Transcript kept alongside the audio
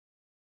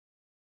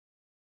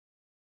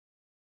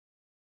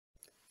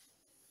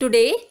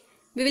Today,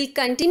 we will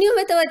continue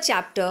with our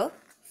chapter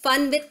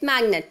Fun with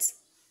Magnets.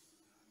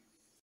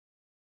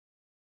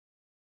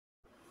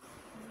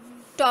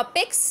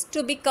 Topics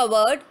to be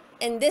covered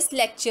in this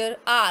lecture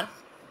are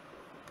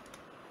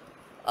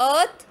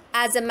Earth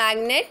as a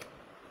magnet,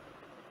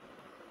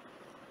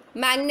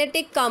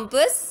 magnetic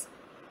compass,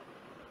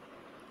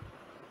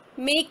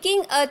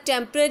 making a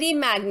temporary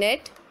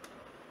magnet,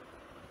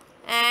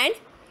 and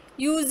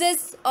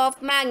uses of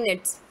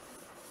magnets.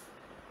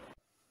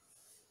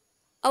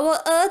 Our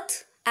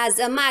Earth as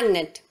a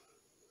magnet.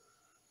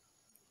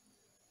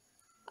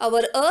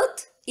 Our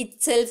Earth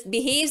itself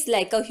behaves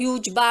like a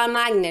huge bar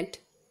magnet.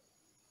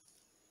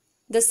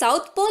 The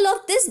south pole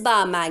of this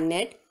bar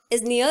magnet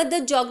is near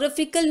the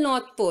geographical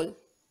North Pole,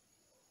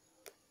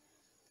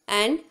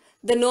 and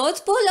the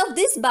north pole of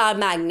this bar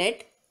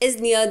magnet is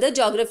near the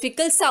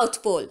geographical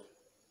South Pole.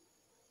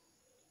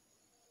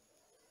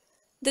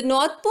 The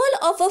north pole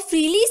of a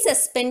freely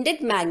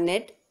suspended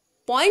magnet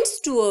points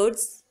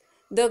towards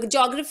the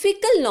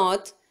geographical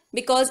north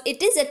because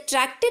it is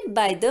attracted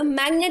by the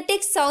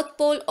magnetic south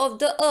pole of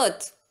the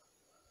Earth.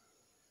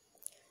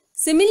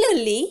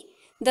 Similarly,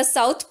 the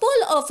south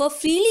pole of a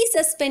freely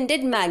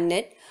suspended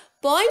magnet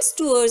points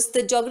towards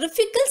the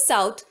geographical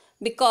south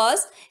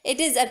because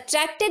it is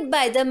attracted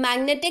by the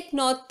magnetic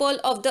north pole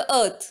of the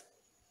Earth.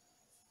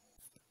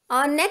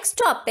 Our next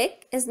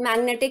topic is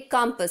magnetic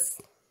compass.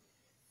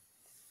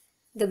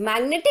 The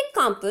magnetic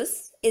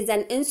compass is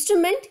an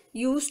instrument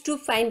used to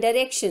find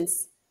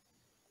directions.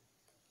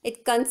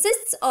 It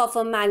consists of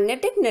a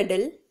magnetic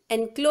needle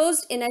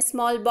enclosed in a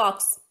small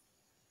box.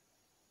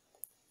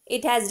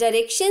 It has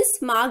directions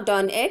marked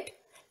on it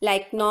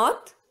like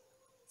north,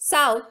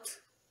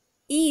 south,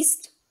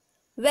 east,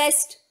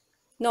 west,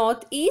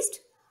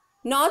 northeast,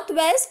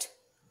 northwest,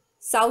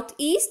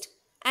 southeast,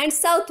 and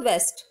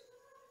southwest.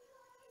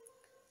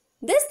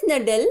 This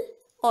needle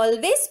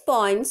always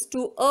points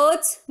to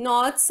Earth's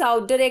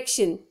north-south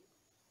direction.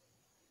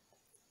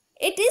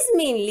 It is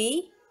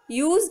mainly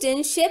used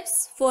in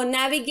ships for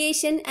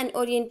navigation and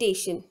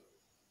orientation.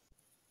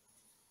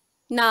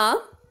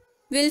 Now,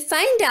 we'll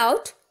find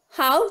out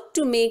how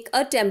to make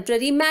a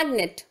temporary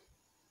magnet.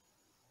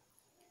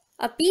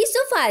 A piece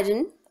of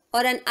iron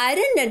or an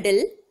iron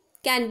needle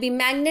can be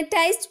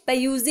magnetized by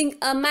using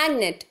a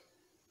magnet.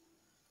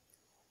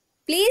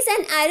 Place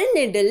an iron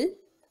needle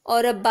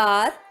or a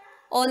bar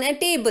on a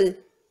table.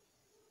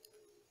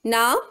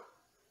 Now,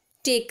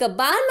 take a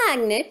bar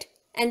magnet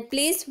and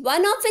place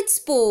one of its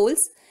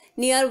poles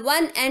near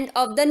one end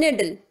of the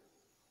needle.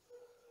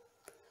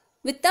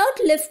 Without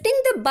lifting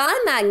the bar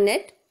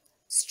magnet,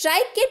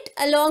 strike it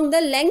along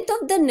the length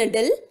of the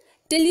needle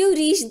till you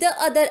reach the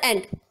other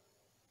end.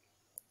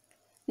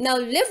 Now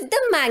lift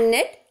the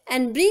magnet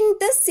and bring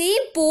the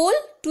same pole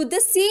to the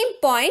same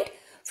point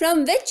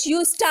from which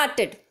you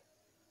started.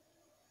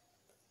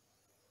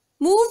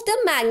 Move the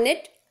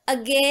magnet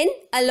again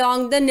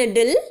along the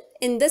needle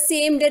in the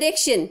same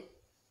direction.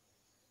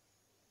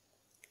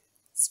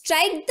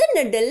 Strike the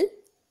needle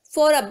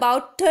for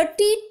about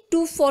 30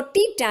 to 40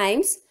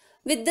 times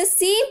with the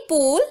same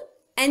pole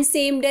and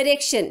same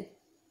direction.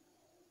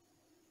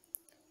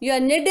 Your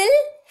needle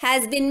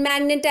has been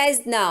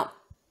magnetized now.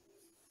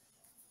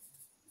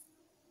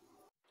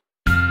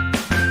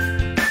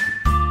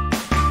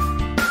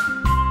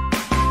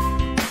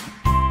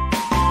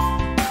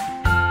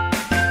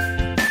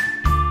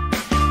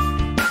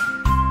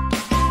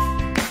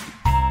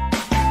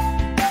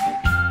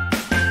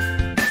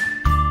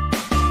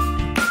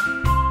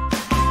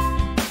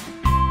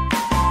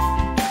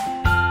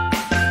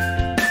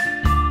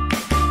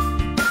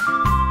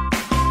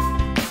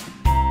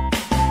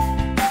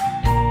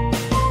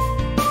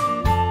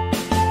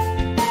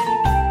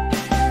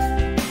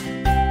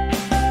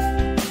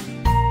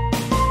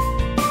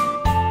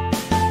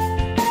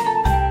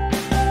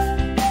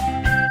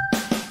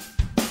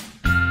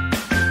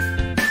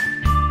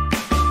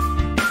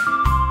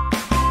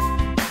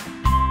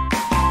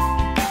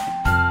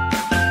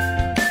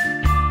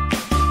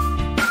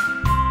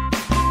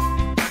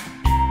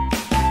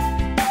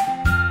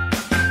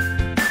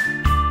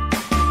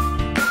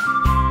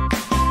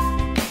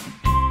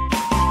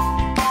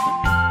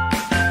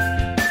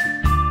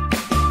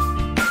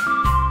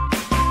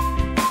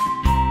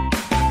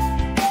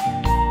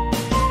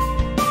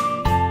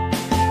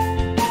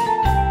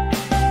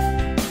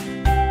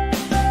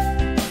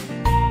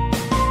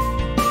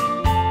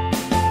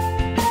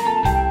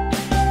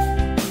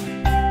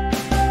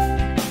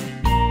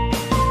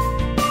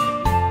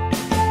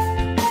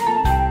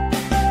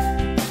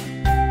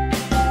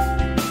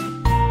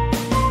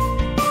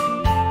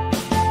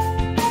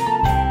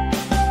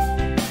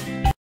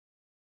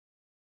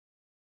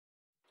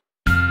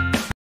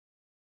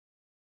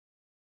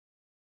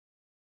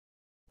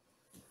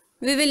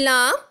 We will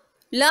now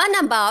learn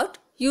about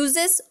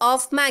uses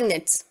of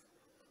magnets.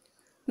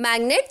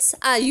 Magnets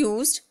are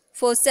used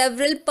for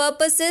several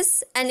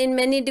purposes and in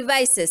many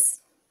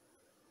devices.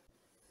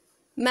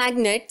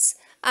 Magnets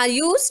are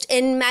used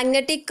in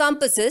magnetic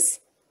compasses,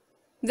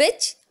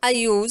 which are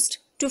used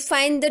to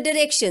find the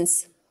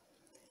directions.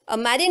 A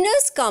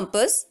mariner's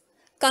compass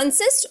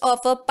consists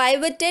of a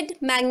pivoted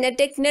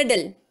magnetic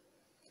needle.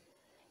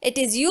 It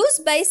is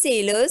used by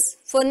sailors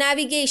for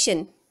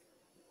navigation.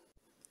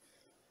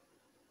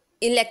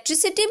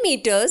 Electricity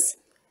meters,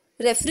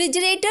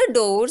 refrigerator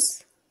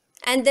doors,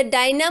 and the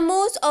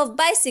dynamos of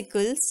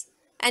bicycles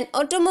and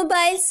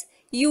automobiles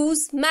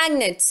use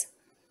magnets.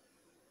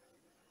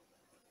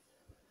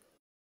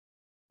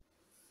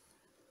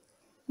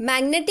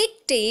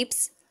 Magnetic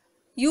tapes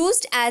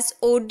used as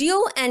audio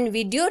and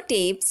video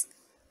tapes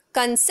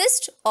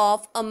consist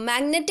of a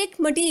magnetic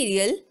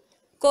material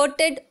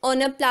coated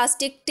on a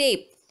plastic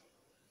tape.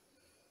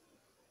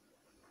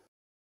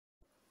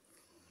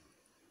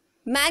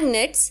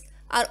 Magnets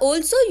are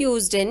also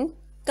used in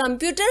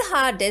computer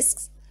hard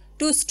disks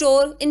to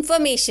store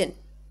information.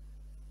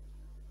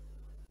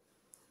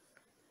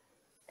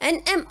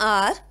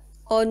 NMR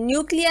or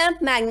nuclear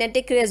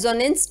magnetic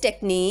resonance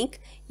technique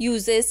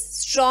uses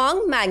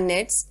strong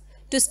magnets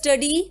to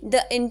study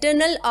the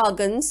internal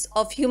organs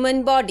of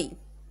human body.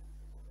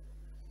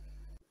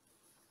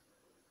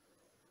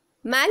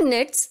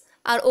 Magnets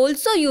are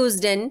also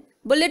used in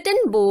bulletin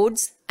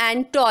boards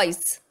and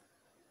toys.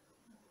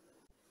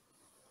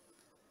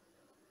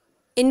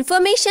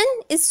 Information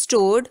is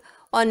stored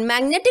on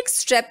magnetic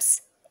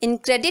strips in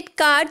credit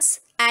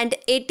cards and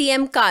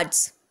ATM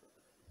cards.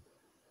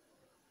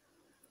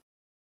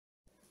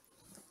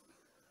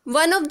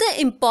 One of the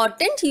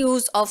important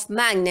use of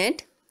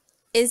magnet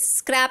is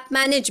scrap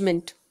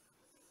management.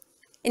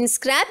 In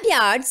scrap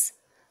yards,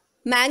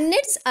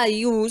 magnets are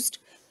used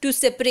to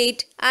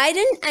separate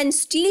iron and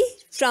steel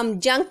from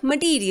junk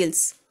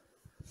materials.